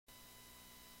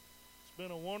been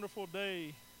a wonderful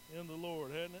day in the Lord,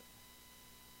 hasn't it?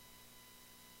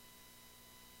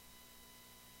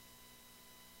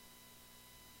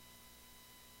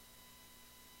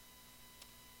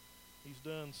 He's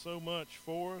done so much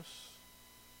for us.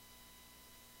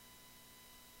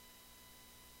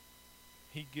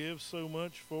 He gives so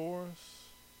much for us.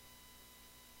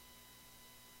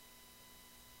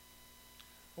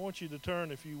 I want you to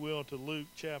turn, if you will, to Luke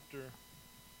chapter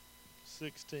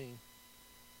 16.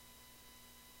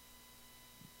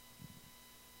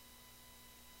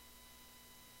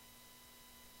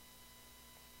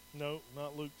 No,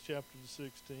 not Luke chapter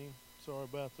 16. Sorry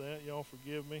about that. Y'all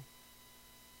forgive me.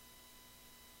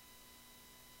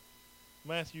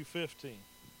 Matthew 15.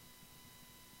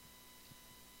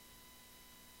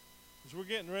 As we're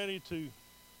getting ready to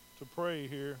pray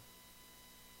here,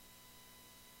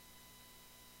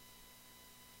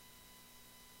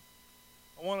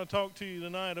 I want to talk to you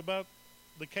tonight about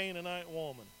the Canaanite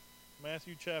woman.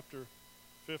 Matthew chapter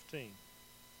 15.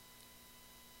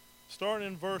 Starting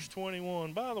in verse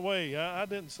 21. By the way, I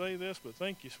didn't say this, but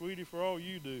thank you, sweetie, for all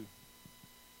you do.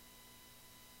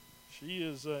 She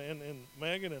is, and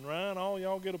Megan and Ryan, all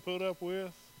y'all get to put up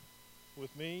with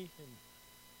me, and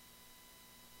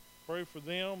pray for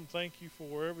them. Thank you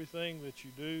for everything that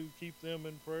you do. Keep them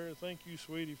in prayer. Thank you,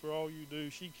 sweetie, for all you do.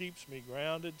 She keeps me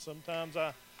grounded. Sometimes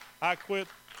I quit.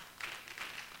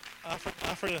 I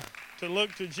forget to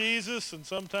look to Jesus, and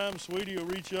sometimes sweetie will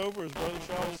reach over, as Brother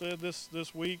Shaw said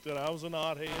this week, that I was a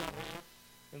knothead,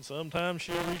 and sometimes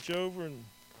she'll reach over and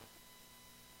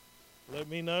let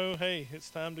me know, hey, it's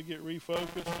time to get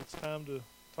refocused. It's time to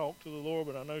talk to the Lord,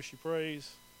 but I know she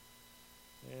prays,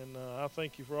 and I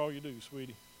thank you for all you do,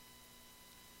 sweetie.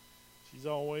 She's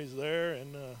always there,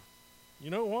 and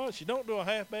you know what? She don't do a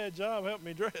half-bad job helping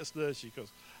me dress, does she? Because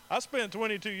I spent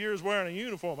 22 years wearing a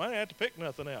uniform. I didn't have to pick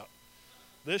nothing out.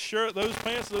 This shirt, those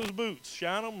pants, those boots,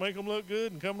 shine them, make them look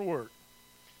good, and come to work.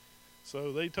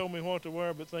 So they told me what to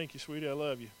wear, but thank you, sweetie. I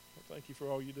love you. Thank you for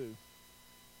all you do.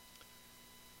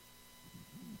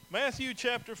 Matthew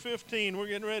chapter 15. We're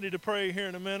getting ready to pray here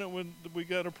in a minute. We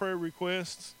got a prayer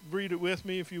request. Read it with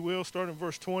me, if you will, starting in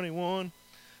verse 21.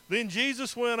 Then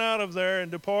Jesus went out of there and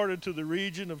departed to the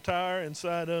region of Tyre and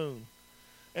Sidon.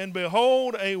 And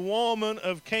behold, a woman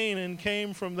of Canaan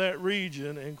came from that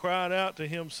region and cried out to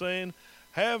him, saying,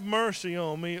 Have mercy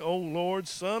on me, O Lord,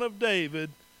 Son of David.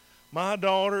 My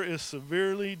daughter is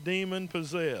severely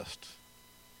demon-possessed.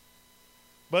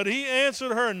 But he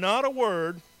answered her not a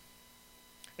word.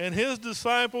 And his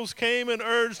disciples came and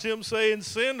urged him, saying,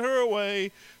 Send her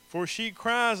away, for she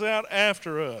cries out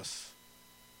after us.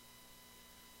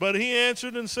 But he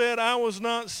answered and said, I was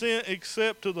not sent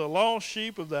except to the lost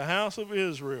sheep of the house of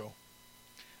Israel.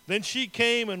 Then she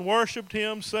came and worshipped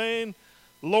him, saying,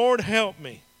 Lord, help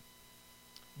me.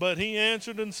 But he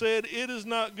answered and said, It is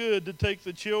not good to take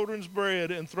the children's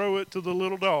bread and throw it to the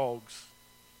little dogs.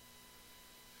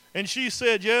 And she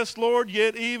said, Yes, Lord,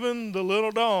 yet even the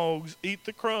little dogs eat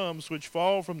the crumbs which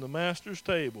fall from the master's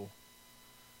table.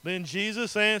 Then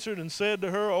Jesus answered and said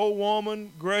to her, O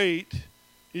woman, great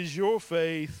is your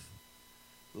faith.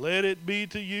 Let it be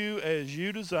to you as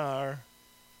you desire.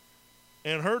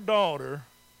 And her daughter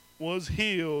was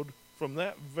healed from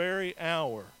that very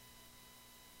hour.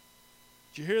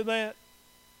 Did you hear that?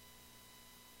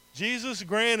 Jesus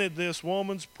granted this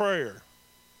woman's prayer.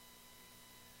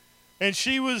 And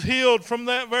she was healed from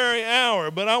that very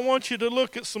hour. But I want you to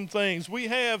look at some things. We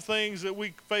have things that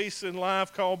we face in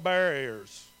life called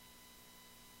barriers.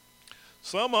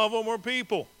 Some of them are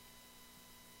people.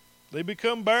 They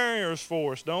become barriers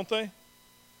for us, don't they?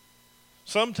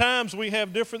 Sometimes we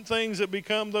have different things that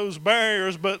become those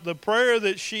barriers, but the prayer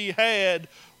that she had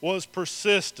was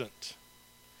persistent.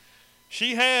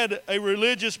 She had a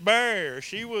religious barrier.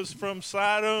 She was from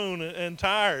Sidon and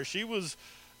Tyre. She was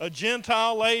a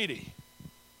Gentile lady.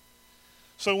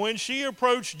 So when she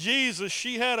approached Jesus,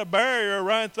 she had a barrier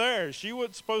right there. She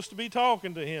wasn't supposed to be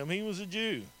talking to him. He was a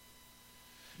Jew.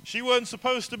 She wasn't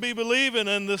supposed to be believing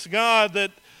in this God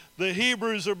that the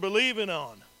Hebrews are believing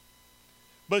on.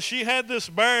 But she had this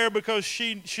barrier because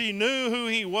she knew who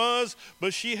he was,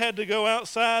 but she had to go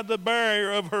outside the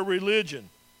barrier of her religion,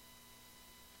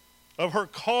 of her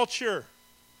culture.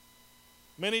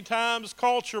 Many times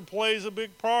culture plays a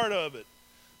big part of it.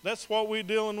 That's what we're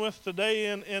dealing with today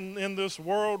in this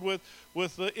world with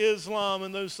the Islam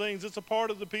and those things. It's a part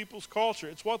of the people's culture.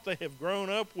 It's what they have grown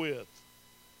up with.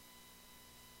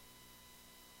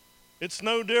 It's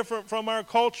no different from our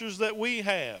cultures that we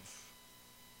have.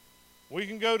 We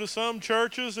can go to some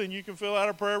churches and you can fill out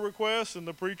a prayer request and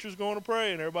the preacher's going to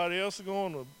pray and everybody else is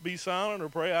going to be silent or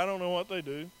pray. I don't know what they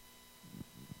do.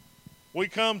 We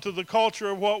come to the culture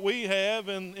of what we have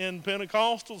in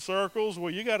Pentecostal circles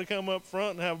where you got to come up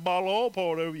front and have a bottle of oil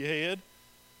poured over your head.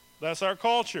 That's our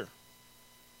culture.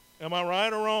 Am I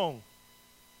right or wrong?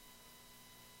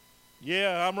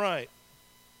 Yeah, I'm right.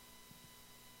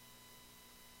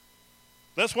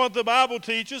 That's what the Bible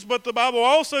teaches, but the Bible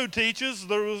also teaches,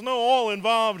 there was no oil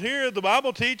involved here, the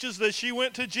Bible teaches that she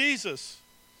went to Jesus.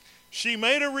 She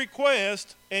made a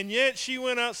request, and yet she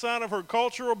went outside of her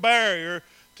cultural barrier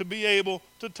to be able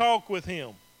to talk with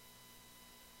him.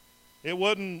 It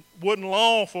wasn't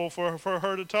lawful for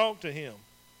her to talk to him.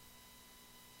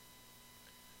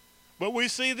 But we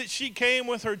see that she came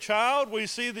with her child. We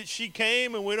see that she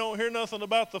came and we don't hear nothing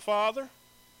about the father.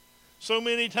 So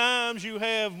many times you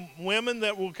have women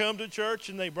that will come to church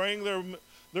and they bring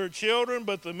their children,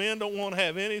 but the men don't want to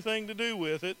have anything to do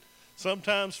with it.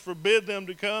 Sometimes forbid them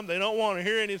to come. They don't want to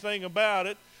hear anything about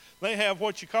it. They have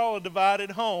what you call a divided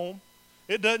home.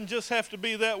 It doesn't just have to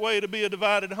be that way to be a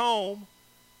divided home.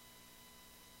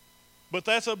 But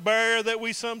that's a barrier that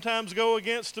we sometimes go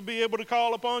against to be able to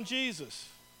call upon Jesus.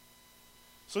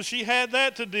 So she had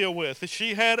that to deal with.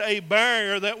 She had a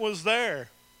barrier that was there.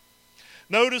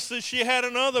 Notice that she had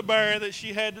another barrier that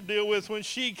she had to deal with. When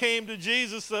she came to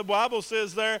Jesus, the Bible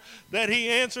says there that he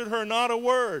answered her not a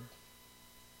word.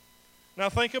 Now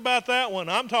think about that one.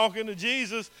 I'm talking to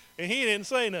Jesus and he didn't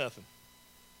say nothing.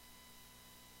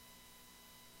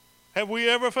 Have we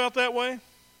ever felt that way?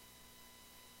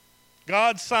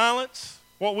 God's silence,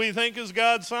 what we think is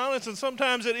God's silence, and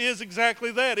sometimes it is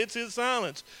exactly that. It's his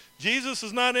silence. Jesus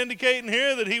is not indicating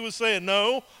here that he was saying,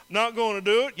 no, not going to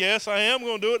do it. Yes, I am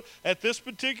going to do it. At this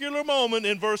particular moment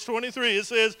in verse 23, it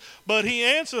says, but he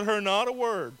answered her not a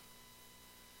word.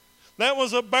 That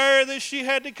was a barrier that she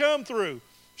had to come through.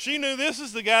 She knew this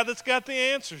is the guy that's got the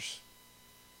answers.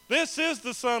 This is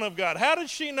the Son of God. How did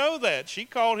she know that? She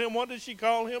called him, what did she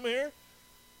call him here?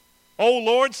 O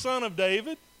Lord, Son of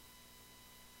David.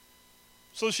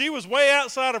 So she was way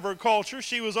outside of her culture.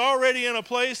 She was already in a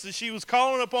place that she was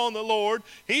calling upon the Lord.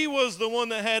 He was the one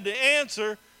that had to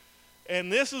answer.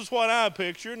 And this is what I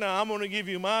picture. Now, I'm going to give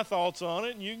you my thoughts on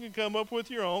it, and you can come up with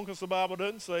your own because the Bible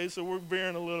doesn't say, so we're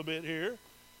veering a little bit here.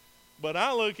 But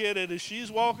I look at it as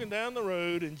she's walking down the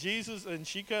road, and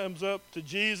she comes up to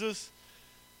Jesus,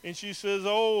 and she says,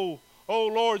 oh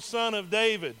Lord, Son of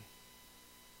David.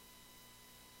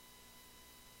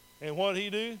 And what did he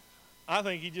do? I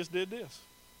think he just did this.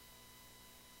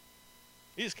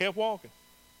 He just kept walking.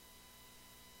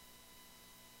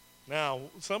 Now,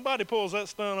 somebody pulls that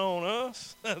stunt on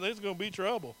us, there's going to be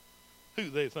trouble. Who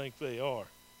they think they are.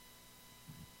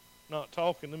 Not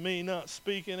talking to me, not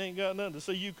speaking, ain't got nothing to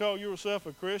say. You call yourself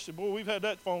a Christian? Boy, we've had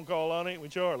that phone call on, ain't we,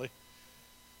 Charlie?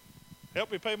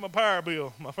 Help me pay my power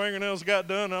bill. My fingernails got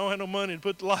done. I don't have no money to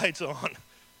put the lights on.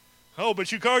 Oh,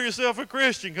 but you call yourself a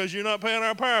Christian because you're not paying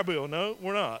our power bill. No,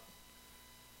 we're not.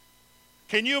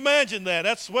 Can you imagine that?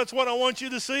 That's what I want you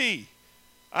to see.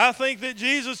 I think that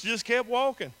Jesus just kept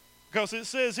walking because it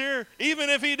says here, even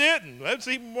if he didn't, that's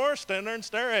even worse, stand there and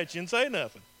stare at you and say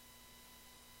nothing.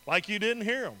 Like you didn't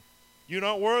hear him. You're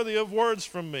not worthy of words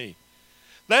from me.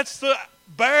 That's the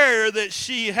barrier that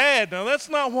she had. Now, that's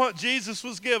not what Jesus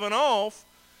was giving off,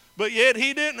 but yet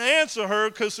he didn't answer her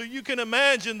because so you can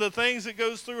imagine the things that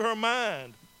goes through her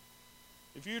mind.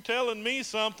 If you're telling me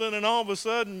something and all of a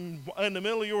sudden in the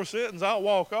middle of your sentence I'll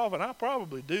walk off, and I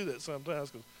probably do that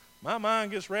sometimes because my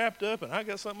mind gets wrapped up and I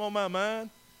got something on my mind.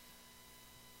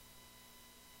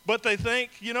 But they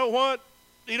think, you know what?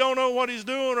 He don't know what he's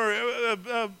doing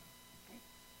or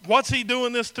what's he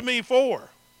doing this to me for?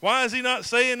 Why is he not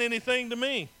saying anything to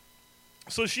me?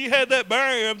 So she had that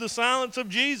barrier of the silence of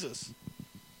Jesus.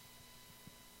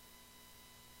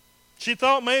 She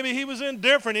thought maybe he was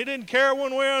indifferent. He didn't care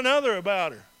one way or another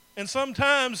about her. And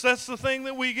sometimes that's the thing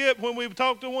that we get when we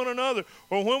talk to one another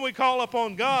or when we call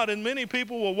upon God, and many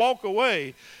people will walk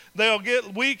away. They'll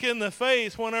get weak in the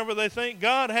faith whenever they think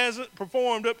God hasn't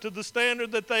performed up to the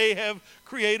standard that they have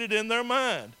created in their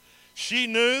mind. She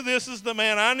knew this is the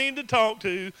man I need to talk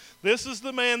to. This is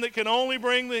the man that can only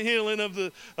bring the healing of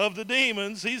the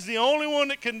demons. He's the only one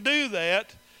that can do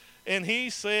that. And he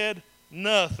said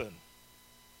nothing.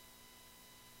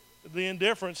 The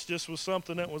indifference just was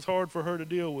something that was hard for her to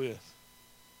deal with.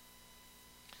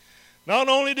 Not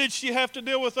only did she have to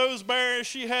deal with those barriers,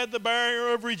 she had the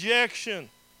barrier of rejection.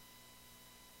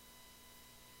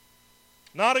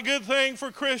 Not a good thing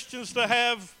for Christians to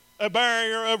have a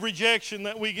barrier of rejection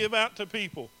that we give out to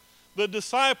people. The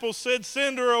disciples said,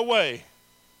 send her away.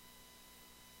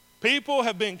 People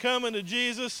have been coming to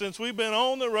Jesus since we've been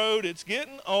on the road. It's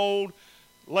getting old.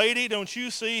 Lady, don't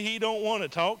you see he don't want to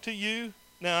talk to you?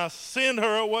 Now send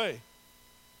her away.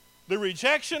 The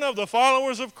rejection of the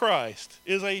followers of Christ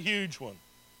is a huge one.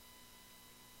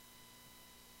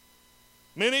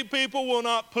 Many people will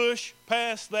not push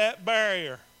past that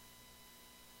barrier.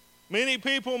 Many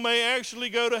people may actually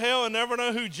go to hell and never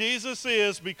know who Jesus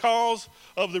is because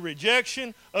of the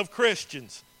rejection of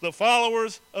Christians, the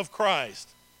followers of Christ.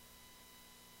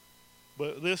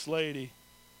 But this lady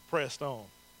pressed on.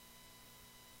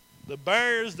 The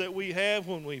barriers that we have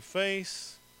when we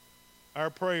face our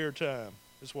prayer time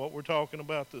is what we're talking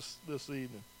about this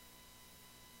evening.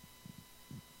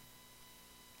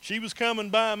 She was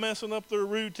coming by messing up their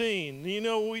routine. You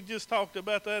know, we just talked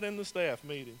about that in the staff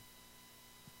meeting.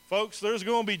 Folks, there's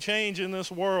going to be change in this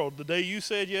world. The day you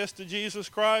said yes to Jesus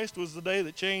Christ was the day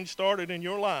that change started in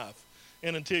your life.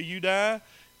 And until you die,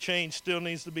 change still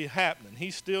needs to be happening. He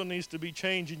still needs to be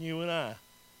changing you and I.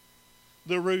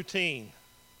 The routine.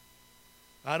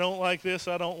 I don't like this,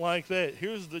 I don't like that.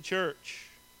 Here's the church.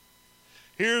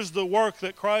 Here's the work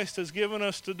that Christ has given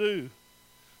us to do.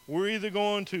 We're either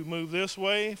going to move this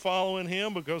way, following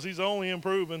him, because he's only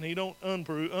improving, he don't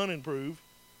unimprove,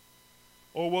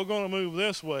 or we're going to move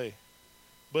this way,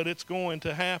 but it's going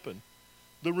to happen.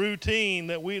 The routine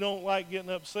that we don't like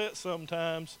getting upset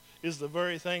sometimes is the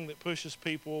very thing that pushes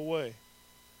people away.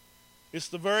 It's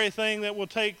the very thing that will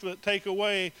take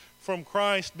away from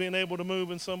Christ being able to move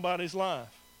in somebody's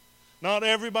life. Not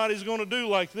everybody's going to do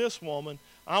like this woman.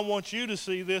 I want you to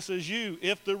see this as you.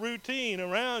 If the routine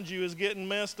around you is getting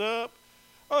messed up,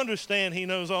 understand he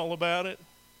knows all about it.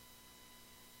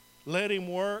 Let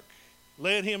him work.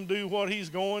 Let him do what he's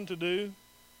going to do.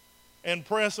 And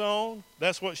press on.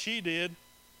 That's what she did.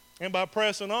 And by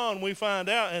pressing on, we find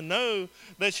out and know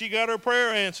that she got her prayer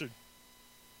answered.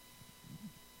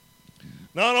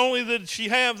 Not only did she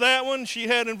have that one, she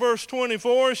had in verse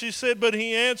 24, she said, but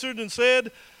he answered and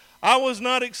said, I was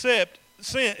not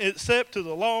sent except to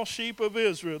the lost sheep of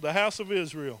Israel, the house of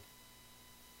Israel.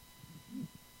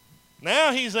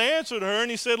 Now he's answered her and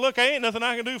he said, look, ain't nothing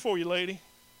I can do for you, lady.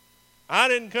 I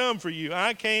didn't come for you.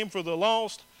 I came for the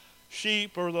lost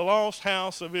sheep or the lost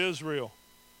house of Israel.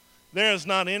 There's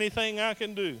not anything I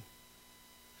can do.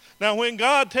 Now, when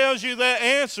God tells you that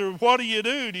answer, what do?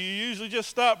 You usually just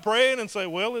stop praying and say,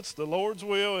 well, it's the Lord's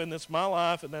will and it's my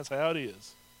life and that's how it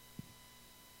is?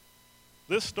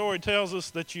 This story tells us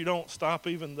that you don't stop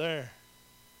even there.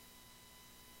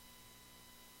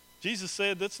 Jesus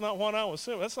said, that's not what I was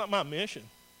saying. That's not my mission.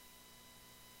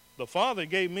 The Father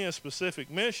gave me a specific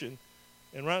mission,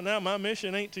 and right now my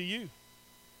mission ain't to you.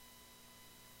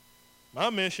 My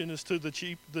mission is to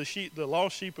the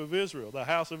lost sheep of Israel, the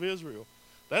house of Israel.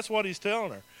 That's what he's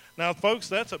telling her. Now, folks,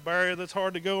 that's a barrier that's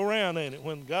hard to go around, ain't it?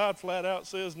 When God flat out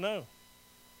says no.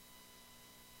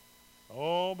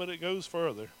 Oh, but it goes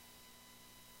further.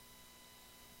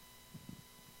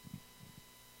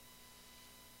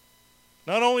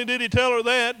 Not only did he tell her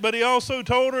that, but he also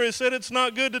told her, he said it's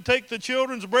not good to take the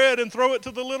children's bread and throw it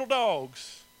to the little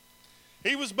dogs.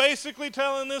 He was basically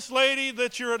telling this lady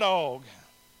that you're a dog.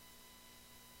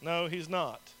 No, he's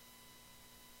not.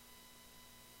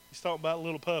 He's talking about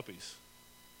little puppies.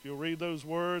 If you'll read those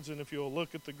words and if you'll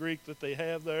look at the Greek that they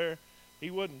have there, he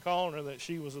wasn't calling her that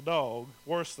she was a dog,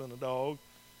 worse than a dog.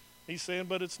 He's saying,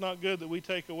 but it's not good that we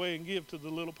take away and give to the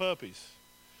little puppies.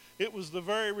 It was the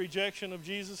very rejection of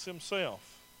Jesus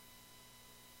himself.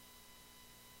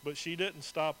 But she didn't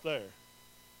stop there.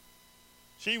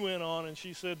 She went on and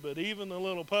she said, but even the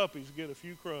little puppies get a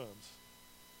few crumbs.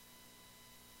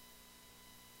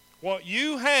 What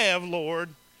you have, Lord,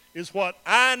 is what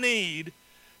I need.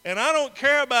 And I don't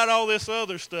care about all this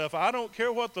other stuff. I don't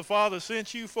care what the Father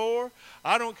sent you for.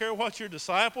 I don't care what your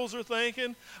disciples are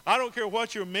thinking. I don't care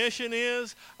what your mission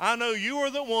is. I know you are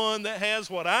the one that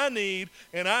has what I need,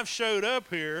 and I've showed up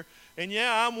here. And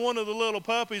yeah, I'm one of the little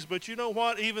puppies, but you know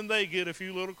what? Even they get a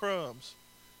few little crumbs.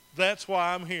 That's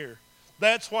why I'm here.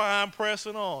 That's why I'm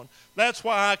pressing on. That's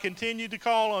why I continue to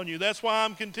call on you. That's why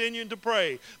I'm continuing to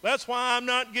pray. That's why I'm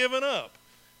not giving up.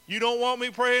 You don't want me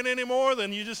praying anymore,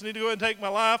 then you just need to go ahead and take my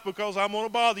life because I'm going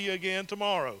to bother you again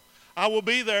tomorrow. I will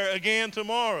be there again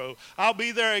tomorrow. I'll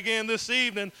be there again this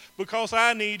evening because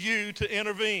I need you to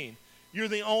intervene. You're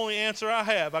the only answer I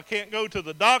have. I can't go to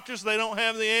the doctors. They don't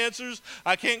have the answers.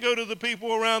 I can't go to the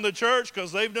people around the church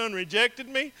because they've done rejected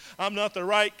me. I'm not the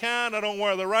right kind. I don't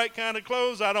wear the right kind of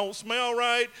clothes. I don't smell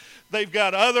right. They've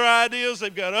got other ideas.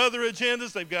 They've got other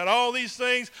agendas. They've got all these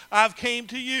things. I've came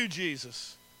to you,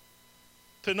 Jesus.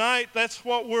 Tonight, that's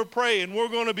what we're praying. We're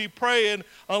going to be praying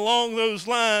along those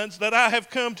lines that I have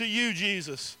come to you,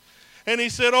 Jesus. And he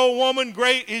said, oh, woman,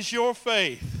 great is your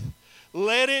faith.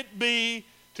 Let it be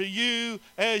to you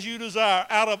as you desire.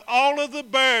 Out of all of the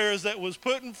barriers that was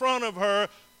put in front of her,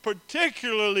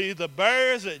 particularly the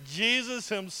barriers that Jesus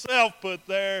himself put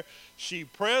there, she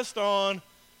pressed on,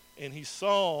 and he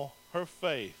saw her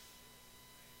faith.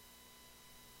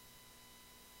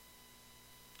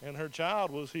 And her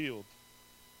child was healed.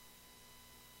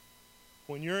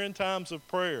 When you're in times of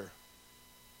prayer,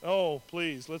 oh,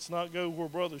 please, let's not go where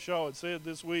Brother Shaw had said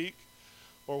this week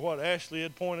or what Ashley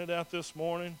had pointed out this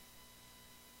morning.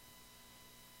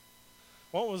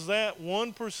 What was that?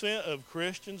 1% of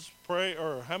Christians pray,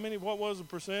 or how many, what was the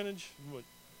percentage?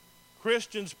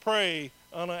 Christians pray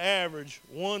on an average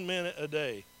 1 minute a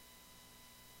day.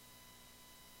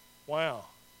 Wow.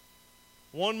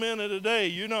 1 minute a day,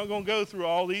 you're not going to go through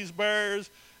all these barriers,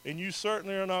 and you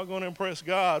certainly are not going to impress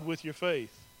God with your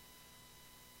faith.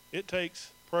 It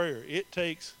takes prayer. It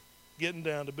takes getting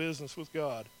down to business with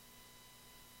God.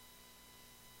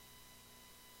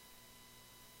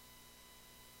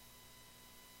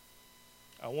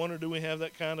 I wonder, do we have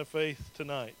that kind of faith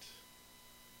tonight?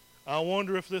 I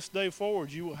wonder if this day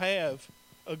forward you will have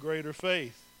a greater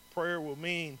faith. Prayer will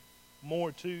mean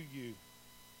more to you.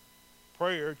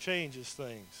 Prayer changes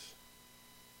things.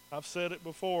 I've said it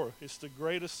before. It's the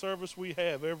greatest service we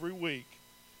have every week,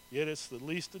 yet it's the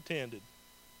least attended.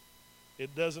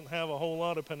 It doesn't have a whole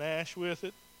lot of panache with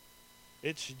it.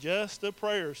 It's just a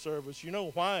prayer service. You know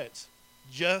why it's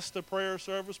just a prayer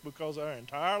service? Because our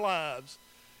entire lives,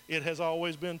 it has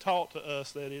always been taught to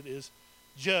us that it is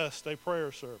just a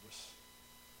prayer service.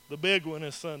 The big one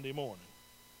is Sunday morning.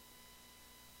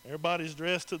 Everybody's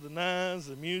dressed to the nines.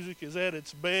 The music is at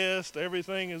its best.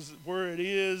 Everything is where it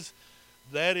is.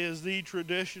 That is the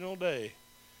traditional day.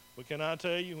 But can I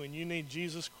tell you, when you need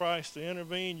Jesus Christ to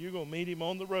intervene, you're going to meet him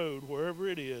on the road, wherever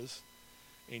it is,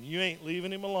 and you ain't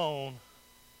leaving him alone.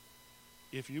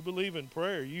 If you believe in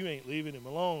prayer, you ain't leaving him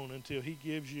alone until he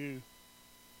gives you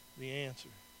the answer.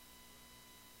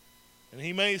 And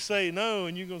he may say no,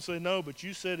 and you're going to say no, but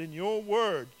you said in your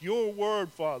word,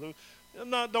 Father.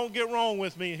 Don't get wrong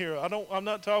with me here. I'm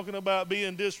not talking about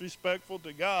being disrespectful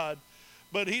to God,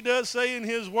 but he does say in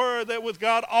his word that with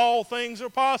God all things are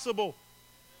possible.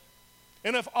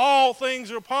 And if all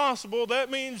things are possible, that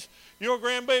means your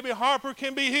grandbaby Harper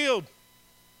can be healed.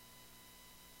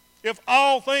 If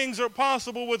all things are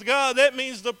possible with God, that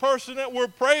means the person that we're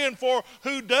praying for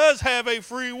who does have a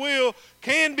free will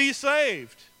can be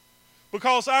saved.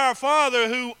 Because our Father,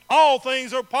 who all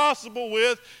things are possible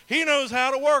with, he knows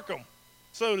how to work them,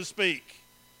 so to speak.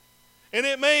 And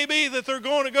it may be that they're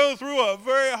going to go through a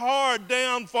very hard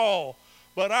downfall,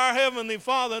 but our Heavenly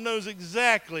Father knows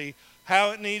exactly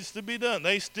how it needs to be done.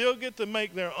 They still get to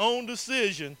make their own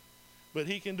decision, but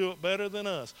he can do it better than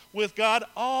us. With God,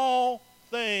 all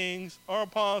things are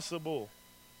possible.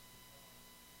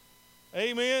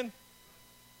 Amen?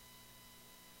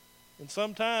 And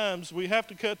sometimes we have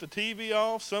to cut the TV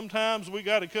off. Sometimes we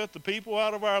got to cut the people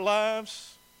out of our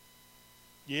lives.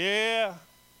 Yeah.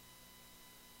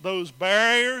 Those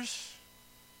barriers.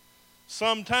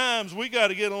 Sometimes we got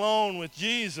to get along with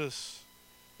Jesus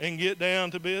and get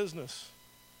down to business.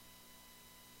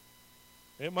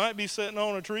 It might be sitting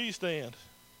on a tree stand.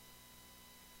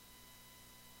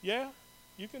 Yeah,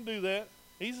 you can do that.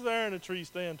 He's there in a tree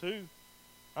stand too.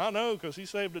 I know, because he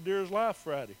saved a deer's life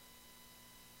Friday.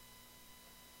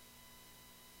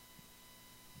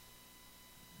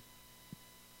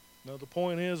 Now the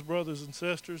point is, brothers and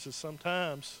sisters, is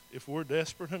sometimes if we're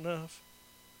desperate enough,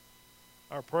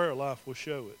 our prayer life will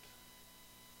show it.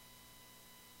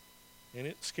 And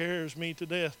it scares me to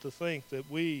death to think that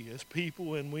we as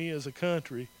people and we as a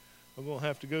country are going to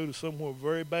have to go to somewhere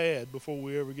very bad before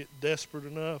we ever get desperate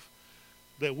enough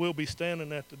that we'll be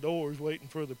standing at the doors waiting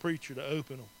for the preacher to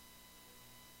open them,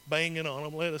 banging on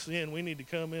them, let us in. We need to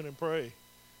come in and pray.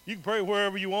 You can pray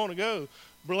wherever you want to go,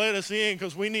 but let us in,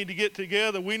 because we need to get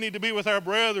together. We need to be with our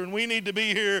brethren. We need to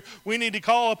be here. We need to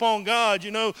call upon God.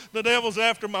 You know, the devil's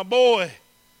after my boy.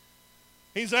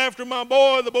 He's after my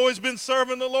boy. The boy's been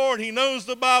serving the Lord. He knows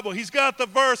the Bible. He's got the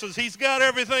verses. He's got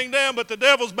everything down, but the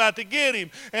devil's about to get him,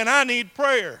 and I need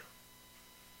prayer.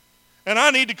 And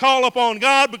I need to call upon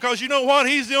God, because you know what?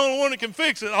 He's the only one that can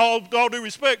fix it. All due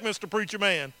respect, Mr. Preacher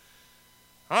Man.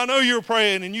 I know you're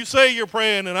praying, and you say you're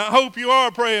praying, and I hope you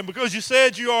are praying because you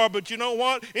said you are, but you know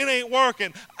what? It ain't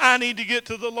working. I need to get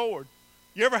to the Lord.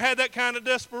 You ever had that kind of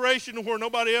desperation where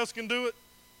nobody else can do it?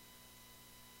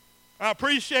 I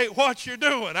appreciate what you're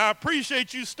doing. I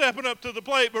appreciate you stepping up to the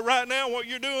plate, but right now what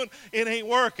you're doing, it ain't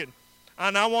working.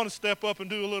 And I want to step up and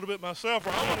do a little bit myself, or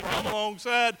I want to come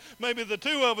alongside. Maybe the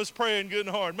two of us praying good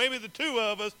and hard. Maybe the two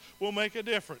of us will make a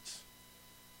difference.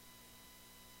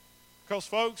 Because,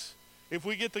 folks, if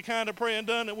we get the kind of praying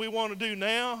done that we want to do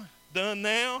now, done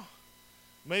now,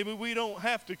 Maybe we don't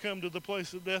have to come to the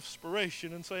place of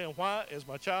desperation and saying, why is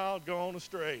my child gone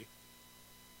astray?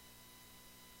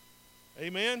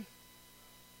 Amen?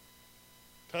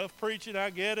 Tough preaching, I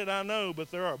get it, I know,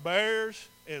 but there are barriers,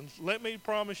 and let me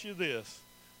promise you this.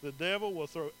 The devil will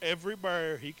throw every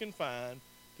barrier he can find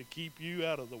to keep you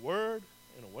out of the Word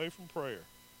and away from prayer.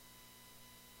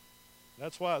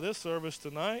 That's why this service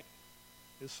tonight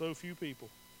is so few people.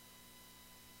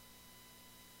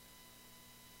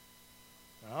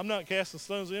 Now, I'm not casting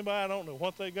stones at anybody. I don't know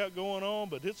what they got going on,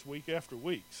 but it's week after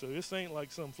week, so this ain't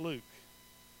like some fluke.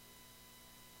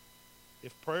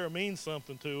 If prayer means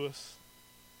something to us,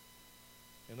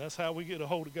 and that's how we get a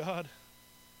hold of God,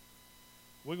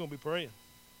 we're going to be praying.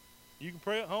 You can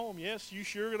pray at home. Yes, you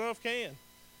sure enough can.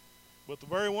 But the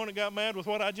very one that got mad with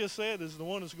what I just said is the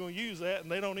one that's going to use that,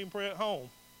 and they don't even pray at home.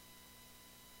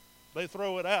 They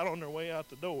throw it out on their way out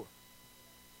the door.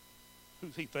 Who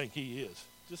does he think he is?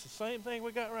 Just the same thing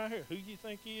we got right here. Who do you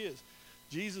think he is?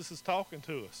 Jesus is talking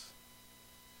to us,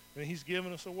 and he's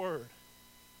giving us a word.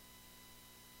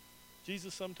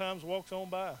 Jesus sometimes walks on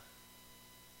by.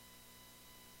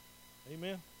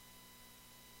 Amen.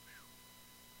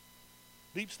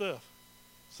 Deep stuff.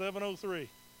 7:03.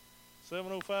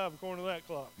 7:05 according to that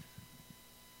clock.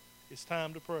 It's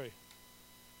time to pray.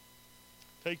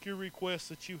 Take your requests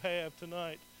that you have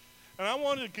tonight. And I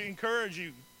wanted to encourage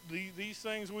you. These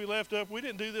things we left up, we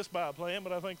didn't do this by plan,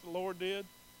 but I think the Lord did.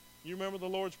 You remember the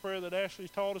Lord's Prayer that Ashley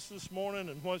taught us this morning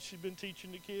and what she's been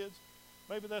teaching the kids?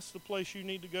 Maybe that's the place you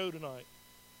need to go tonight.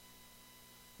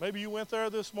 Maybe you went there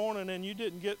this morning and you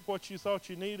didn't get what you thought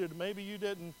you needed. Maybe you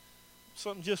didn't,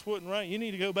 something just wasn't right. You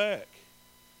need to go back.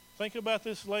 Think about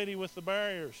this lady with the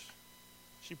barriers.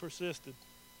 She persisted.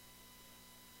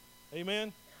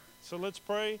 Amen? So let's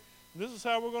pray. This is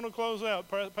how we're going to close out.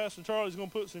 Pastor Charlie's going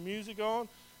to put some music on,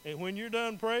 and when you're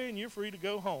done praying, you're free to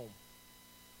go home.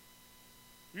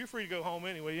 You're free to go home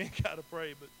anyway. You ain't got to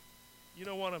pray, but you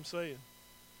know what I'm saying.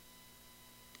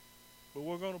 But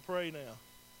we're going to pray now,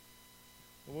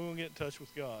 and we're going to get in touch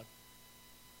with God,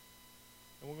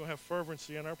 and we're going to have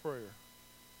fervency in our prayer.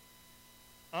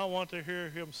 I want to hear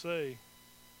him say,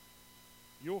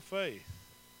 your faith,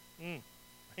 I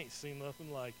ain't seen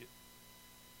nothing like it.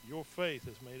 Your faith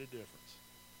has made a difference.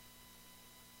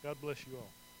 God bless you all.